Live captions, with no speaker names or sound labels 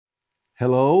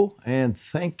Hello, and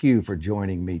thank you for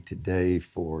joining me today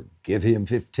for Give Him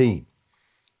 15.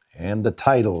 And the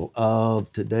title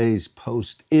of today's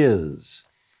post is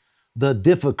The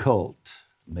Difficult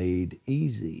Made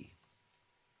Easy.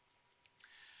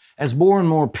 As more and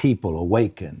more people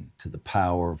awaken to the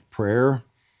power of prayer,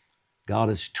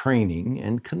 God is training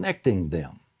and connecting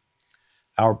them.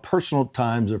 Our personal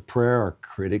times of prayer are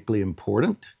critically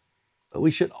important, but we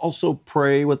should also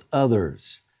pray with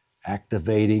others,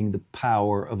 activating the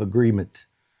power of agreement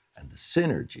and the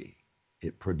synergy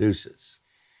it produces.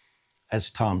 As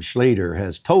Tom Schlater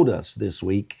has told us this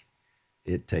week,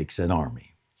 it takes an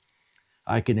army.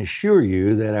 I can assure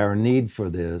you that our need for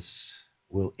this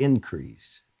will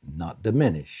increase, not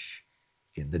diminish,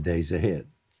 in the days ahead.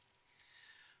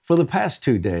 For the past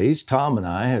 2 days, Tom and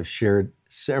I have shared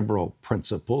several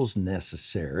principles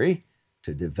necessary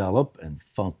to develop and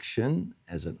function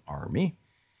as an army.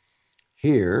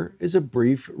 Here is a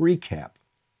brief recap.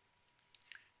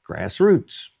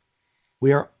 Grassroots.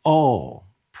 We are all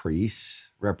priests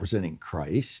representing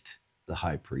Christ, the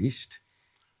high priest.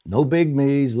 No big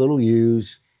me's, little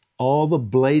u's. All the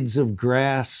blades of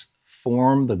grass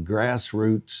form the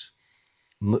grassroots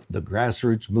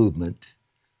movement,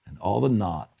 and all the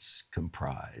knots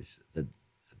comprise the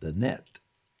net.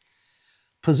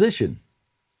 Position.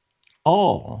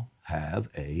 All have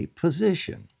a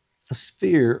position, a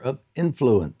sphere of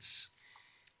influence.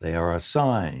 They are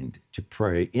assigned to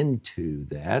pray into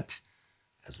that,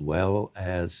 as well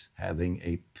as having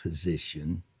a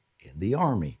position in the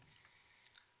army.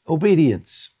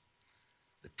 Obedience.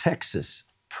 The Texas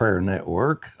Prayer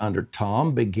Network under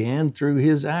Tom began through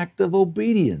his act of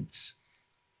obedience,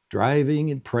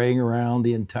 driving and praying around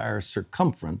the entire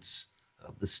circumference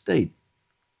of the state.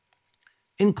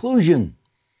 Inclusion.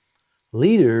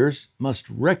 Leaders must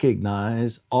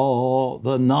recognize all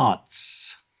the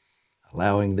knots,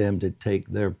 allowing them to take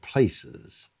their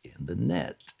places in the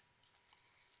net.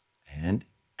 And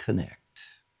connect.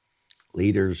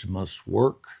 Leaders must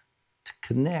work to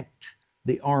connect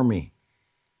the army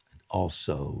and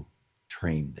also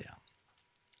train them.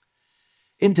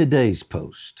 In today's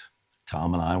post,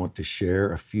 Tom and I want to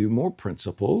share a few more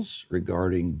principles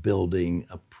regarding building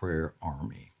a prayer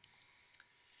army.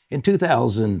 In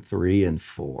 2003 and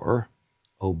 4,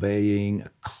 obeying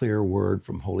a clear word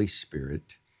from Holy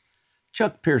Spirit,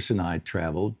 Chuck Pierce and I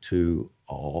traveled to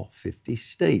all 50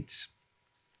 states,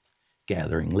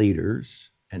 gathering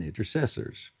leaders and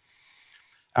intercessors.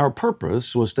 Our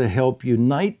purpose was to help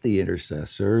unite the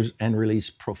intercessors and release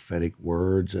prophetic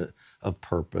words of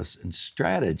purpose and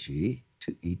strategy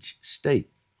to each state.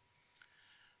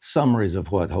 Summaries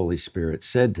of what Holy Spirit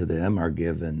said to them are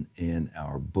given in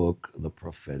our book, The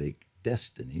Prophetic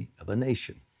Destiny of a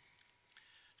Nation.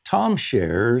 Tom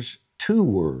shares 2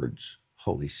 words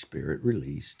Holy Spirit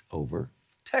released over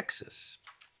Texas.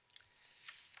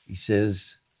 He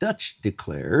says, Dutch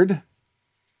declared,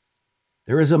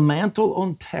 "There is a mantle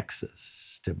on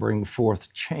Texas to bring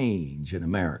forth change in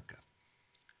America.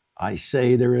 I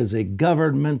say there is a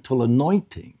governmental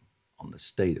anointing on the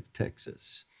state of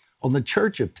Texas, on the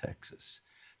Church of Texas,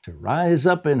 to rise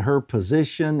up in her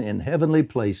position in heavenly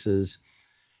places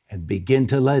and begin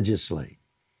to legislate,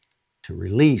 to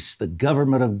release the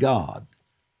government of God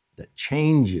that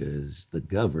changes the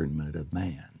government of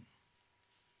man."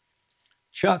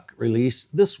 Chuck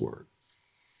released this word,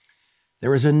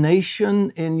 "There is a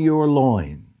nation in your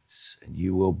loins, and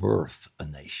you will birth a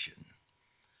nation."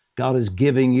 God is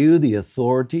giving you the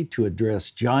authority to address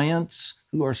giants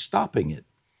who are stopping it.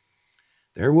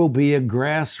 There will be a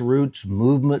grassroots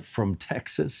movement from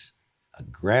Texas,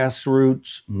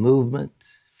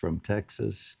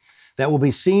 that will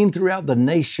be seen throughout the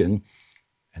nation,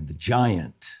 and the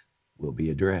giant will be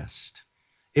addressed.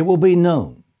 It will be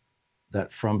known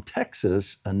that from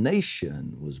Texas, a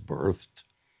nation was birthed,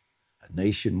 a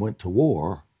nation went to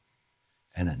war,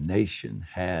 and a nation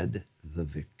had the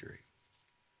victory.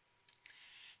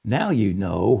 Now you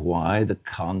know why the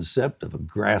concept of a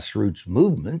grassroots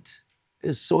movement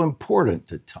is so important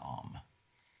to Tom.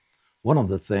 One of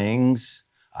the things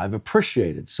I've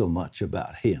appreciated so much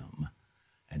about him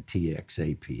and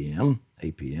APN,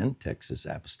 Texas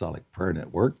Apostolic Prayer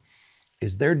Network,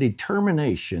 is their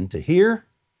determination to hear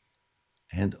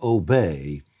and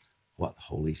obey what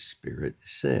Holy Spirit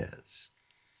says.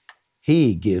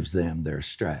 He gives them their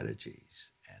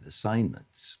strategies and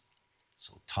assignments.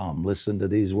 So Tom listened to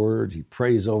these words, he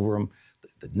prays over them,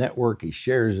 the network, he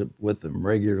shares it with them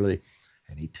regularly,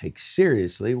 and he takes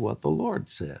seriously what the Lord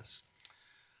says.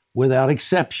 Without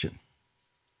exception,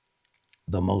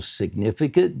 the most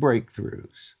significant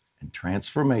breakthroughs and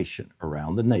transformation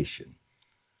around the nation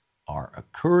are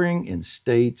occurring in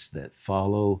states that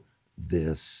follow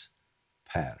this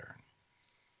pattern.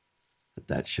 But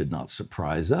that should not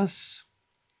surprise us.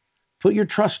 Put your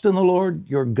trust in the Lord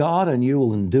your God and you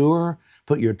will endure.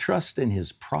 Put your trust in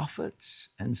his prophets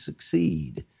and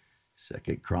succeed.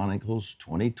 2 Chronicles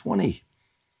 20:20.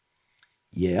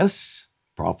 Yes,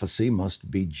 prophecy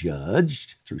must be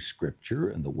judged through Scripture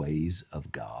and the ways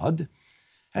of God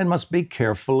and must be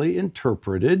carefully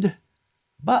interpreted.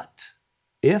 But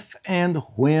if and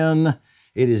when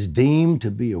it is deemed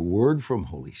to be a word from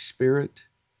Holy Spirit,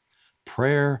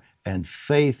 prayer and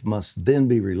faith must then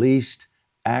be released,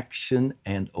 action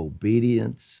and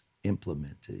obedience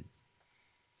implemented.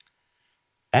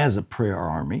 As a prayer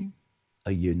army,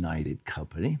 a united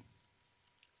company,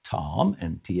 Tom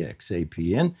and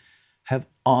TXAPN have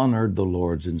honored the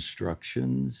Lord's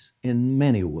instructions in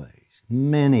many ways,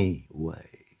 many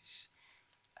ways.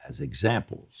 As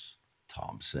examples,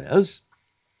 Tom says,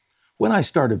 when I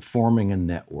started forming a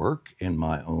network in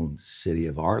my own city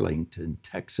of Arlington,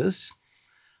 Texas,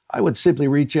 I would simply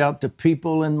reach out to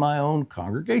people in my own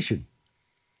congregation.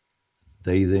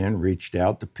 They then reached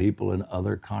out to people in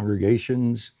other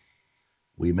congregations.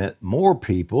 We met more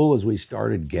people as we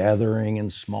started gathering in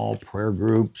small prayer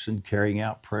groups and carrying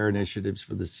out prayer initiatives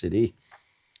for the city.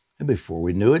 And before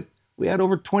we knew it, we had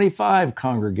over 25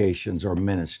 congregations or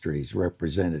ministries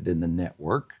represented in the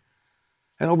network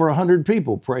and over 100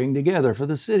 people praying together for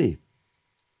the city.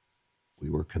 We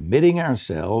were committing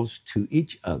ourselves to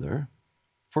each other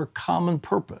for a common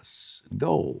purpose and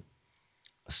goal.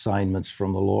 Assignments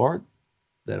from the Lord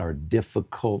that are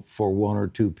difficult for one or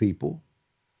two people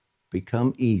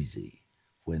become easy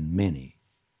when many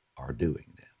are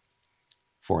doing them.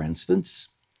 For instance,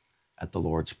 at the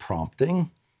Lord's prompting,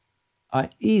 I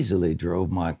easily drove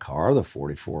my car the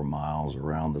 44 miles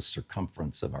around the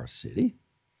circumference of our city.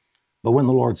 But when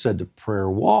the Lord said to prayer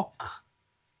walk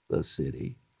the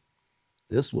city,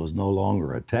 this was no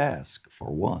longer a task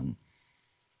for one.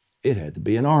 It had to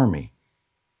be an army.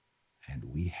 And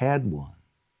we had one.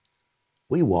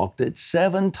 We walked it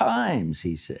 7 times,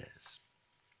 he says.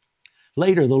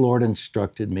 Later, the Lord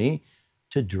instructed me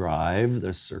to drive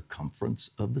the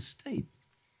circumference of the state,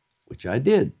 which I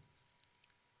did.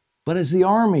 But as the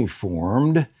army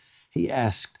formed, he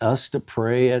asked us to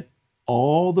pray at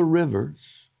all the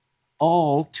rivers,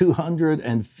 all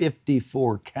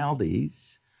 254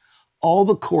 counties, all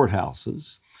the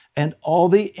courthouses, and all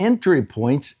the entry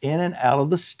points in and out of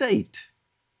the state.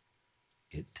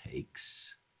 It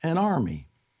takes an army,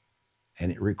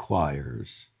 and it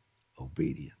requires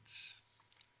obedience.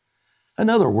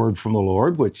 Another word from the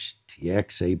Lord, which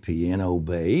TXAPN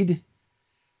obeyed,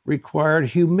 required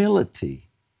humility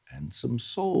and some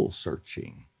soul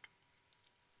searching.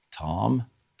 Tom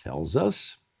tells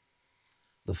us,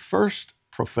 the first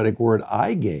prophetic word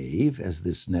I gave as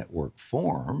this network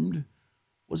formed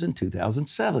was in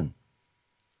 2007.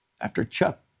 After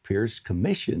Chuck Pierce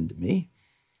commissioned me,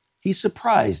 he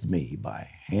surprised me by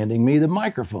handing me the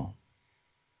microphone.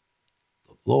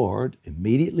 The Lord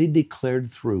immediately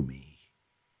declared through me,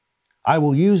 I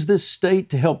will use this state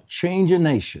to help change a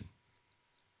nation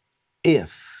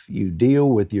if you deal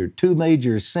with your 2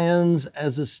 major sins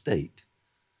as a state,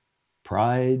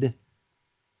 pride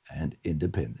and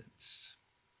independence.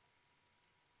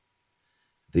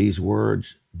 These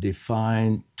words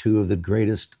define 2 of the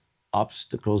greatest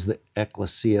obstacles the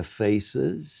ecclesia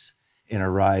faces in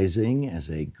arising as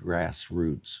a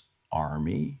grassroots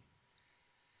army.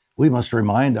 We must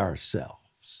remind ourselves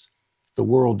the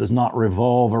world does not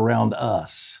revolve around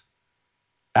us,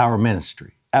 our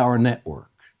ministry, our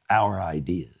network, our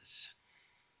ideas.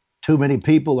 Too many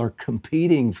people are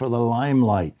competing for the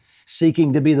limelight,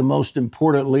 seeking to be the most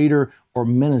important leader or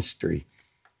ministry.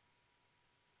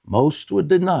 Most would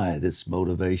deny this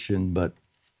motivation, but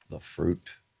the fruit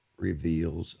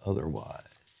reveals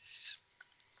otherwise.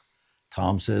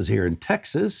 Tom says here in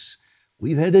Texas,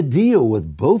 we've had to deal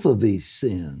with both of these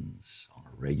sins on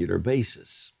a regular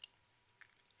basis.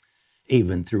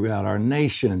 Even throughout our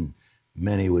nation,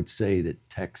 many would say that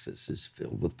Texas is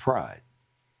filled with pride.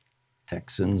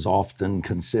 Texans often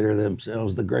consider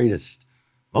themselves the greatest,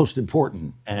 most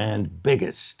important, and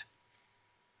biggest,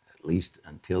 at least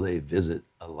until they visit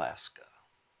Alaska.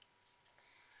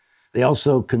 They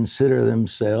also consider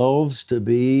themselves to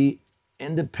be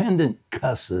independent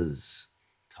cusses,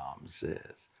 Tom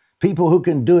says. People who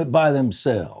can do it by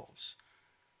themselves,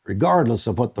 regardless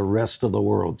of what the rest of the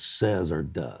world says or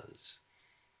does.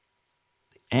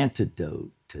 The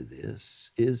antidote to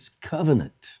this is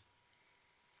covenant.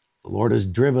 The Lord has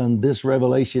driven this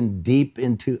revelation deep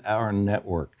into our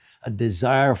network. A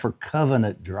desire for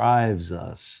covenant drives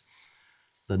us.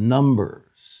 The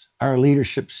numbers our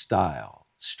leadership style,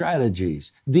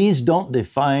 strategies. These don't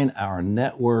define our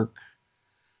network.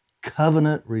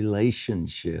 Covenant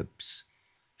relationships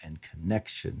and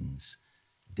connections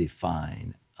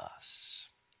define us.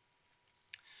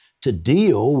 To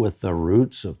deal with the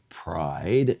roots of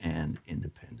pride and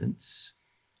independence,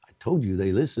 I told you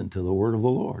they listen to the word of the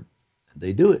Lord, and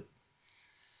they do it.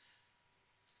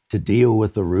 To deal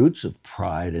with the roots of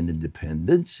pride and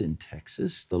independence in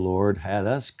Texas, the Lord had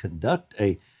us conduct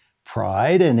a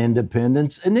Pride and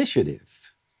Independence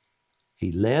initiative.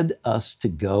 He led us to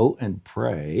go and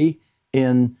pray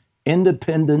in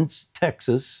Independence,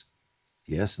 Texas.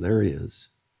 Yes, there is,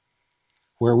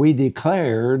 where we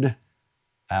declared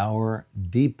our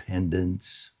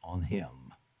dependence on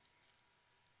Him.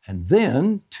 And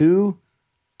then to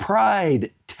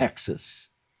Pride, Texas.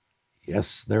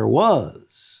 Yes, there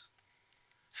was.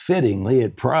 Fittingly,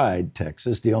 at Pride,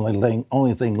 Texas, the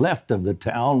only thing left of the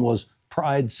town was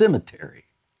Pride Cemetery.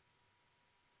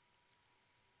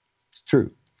 It's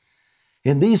true.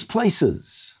 In these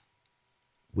places,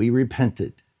 we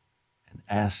repented and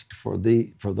asked for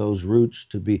those roots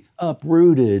to be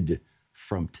uprooted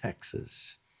from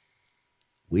Texas.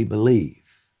 We believe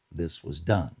this was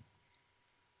done,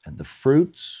 and the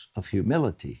fruits of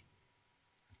humility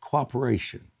and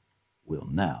cooperation will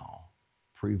now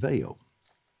prevail.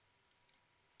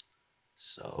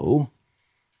 So,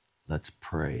 let's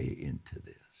pray into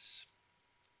this.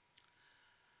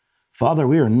 Father,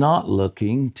 we are not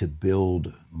looking to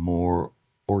build more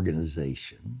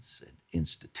organizations and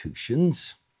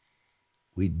institutions.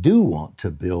 We do want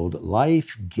to build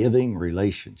life-giving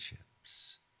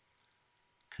relationships,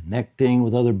 connecting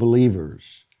with other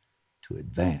believers to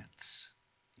advance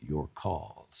your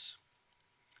cause.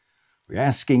 We're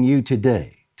asking you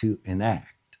today to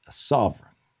enact a sovereign,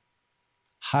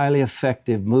 highly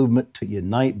effective movement to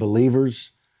unite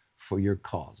believers for your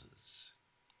causes.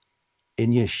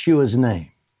 In Yeshua's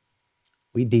name,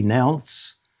 we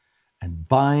denounce and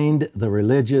bind the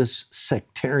religious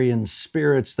sectarian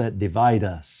spirits that divide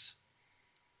us.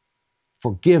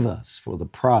 Forgive us for the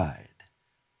pride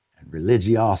and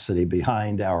religiosity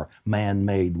behind our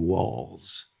man-made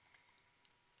walls,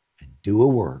 and do a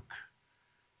work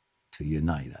to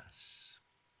unite us.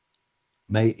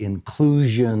 May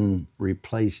inclusion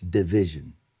replace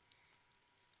division,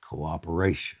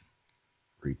 cooperation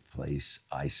replace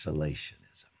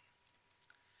isolationism.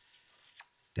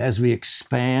 As we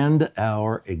expand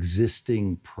our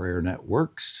existing prayer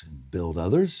networks and build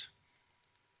others,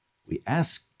 we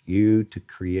ask you to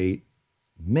create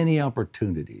many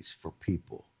opportunities for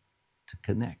people to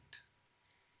connect.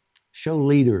 Show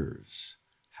leaders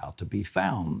how to be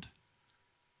found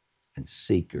and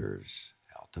seekers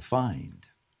how to find.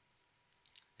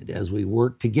 And as we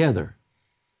work together,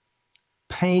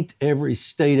 paint every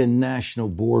state and national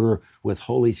border with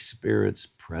Holy Spirit's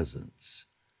presence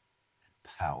and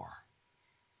power.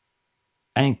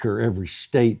 Anchor every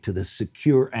state to the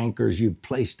secure anchors you've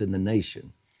placed in the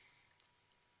nation.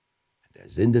 And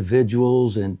as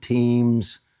individuals and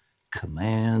teams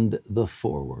command the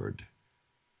forward,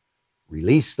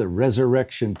 release the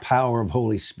resurrection power of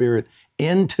Holy Spirit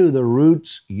into the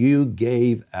roots you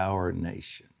gave our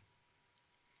nation.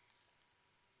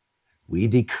 We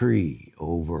decree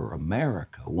over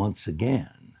America once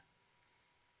again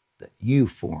that you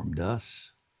formed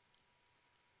us.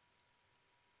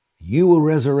 You will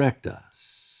resurrect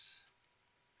us,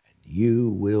 and you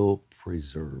will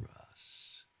preserve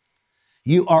us.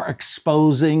 You are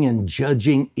exposing and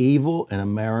judging evil in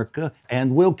America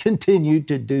and will continue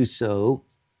to do so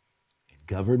in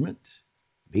government,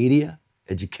 media,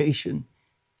 education,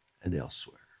 and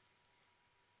elsewhere.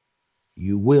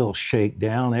 You will shake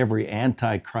down every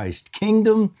antichrist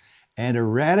kingdom and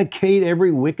eradicate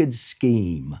every wicked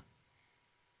scheme.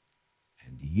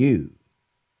 And you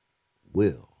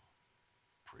will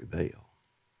prevail.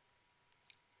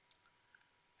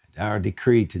 And our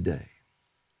decree today,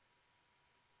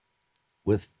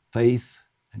 with faith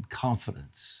and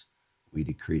confidence, we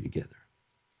decree together.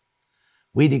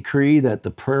 We decree that the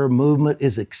prayer movement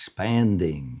is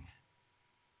expanding.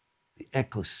 The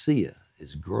ecclesia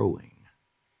is growing.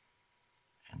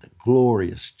 And a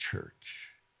glorious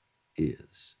church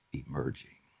is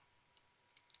emerging.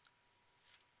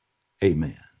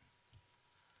 Amen.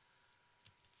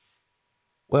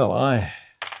 Well, I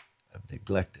have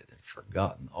neglected and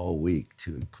forgotten all week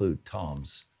to include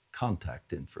Tom's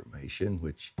contact information,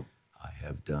 which I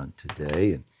have done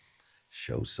today, and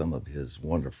show some of his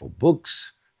wonderful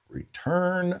books.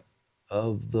 Return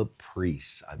of the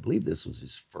Priests. I believe this was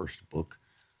his first book.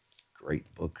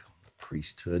 Great book on the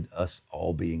priesthood, us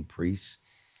all being priests.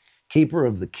 Keeper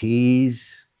of the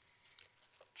Keys,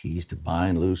 Keys to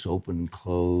Bind, Loose, Open, and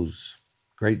Close.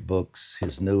 Great books.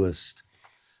 His newest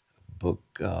book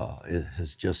it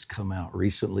has just come out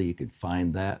recently. You can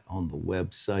find that on the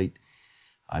website.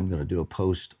 I'm going to do a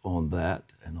post on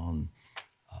that and on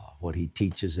what he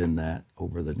teaches in that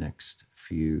over the next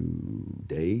few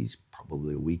days,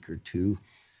 probably a week or two.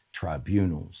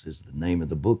 Tribunals is the name of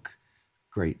the book.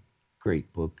 Great,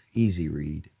 great book. Easy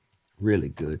read. Really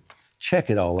good. Check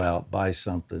it all out. Buy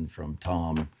something from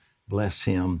Tom. Bless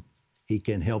him. He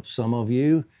can help some of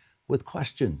you with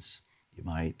questions. You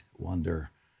might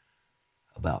wonder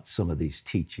about some of these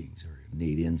teachings or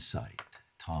need insight.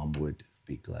 Tom would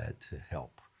be glad to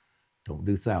help. Don't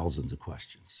do thousands of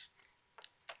questions.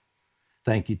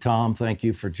 Thank you, Tom. Thank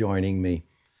you for joining me.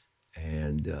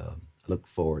 And look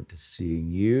forward to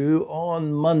seeing you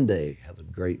on Monday. Have a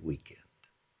great weekend.